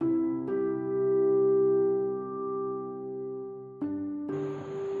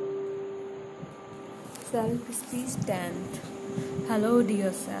Self-speech 10th. Hello,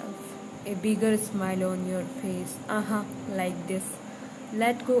 dear self. A bigger smile on your face. Like this.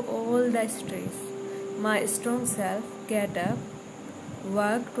 Let go all the stress. My strong self, get up.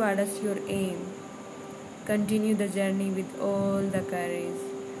 Work towards your aim. Continue the journey with all the courage.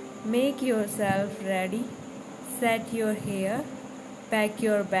 Make yourself ready. Set your hair. Pack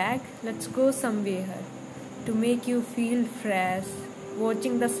your bag. Let's go somewhere to make you feel fresh.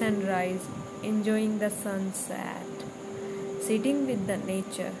 Watching the sunrise, enjoying the sunset, sitting with the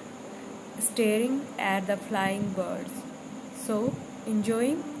nature, staring at the flying birds. So,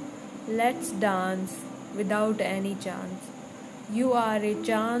 enjoying? Let's dance without any chance. You are a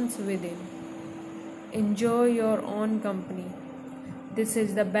chance within. Enjoy your own company. This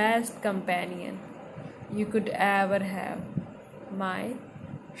is the best companion you could ever have. My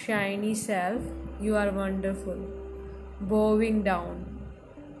shiny self, you are wonderful. Bowing down,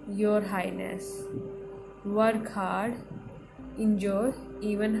 Your Highness. Work hard, enjoy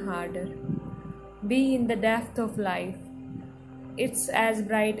even harder. Be in the depth of life. It's as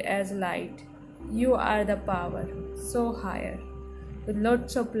bright as light. You are the power, so higher. With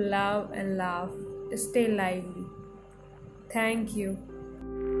lots of love and laugh, stay lively. Thank you.